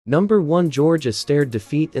Number 1 Georgia stared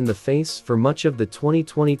defeat in the face for much of the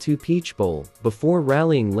 2022 Peach Bowl before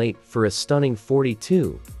rallying late for a stunning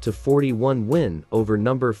 42-41 win over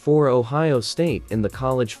number 4 Ohio State in the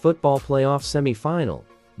college football playoff semifinal.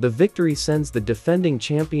 The victory sends the defending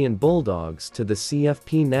champion Bulldogs to the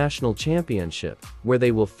CFP National Championship, where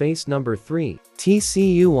they will face number 3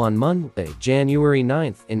 TCU on Monday, January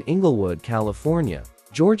 9th in Inglewood, California.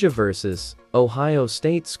 Georgia vs. Ohio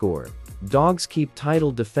State score. Dawgs keep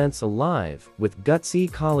title defense alive with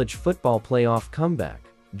gutsy college football playoff comeback.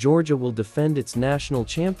 Georgia will defend its national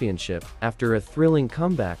championship after a thrilling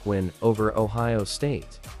comeback win over Ohio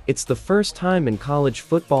State. It's the first time in college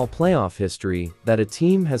football playoff history that a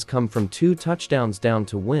team has come from 2 touchdowns down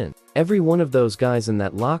to win. Every one of those guys in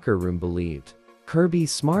that locker room believed. Kirby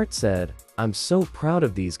Smart said, "I'm so proud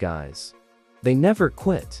of these guys. They never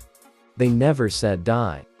quit. They never said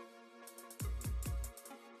die."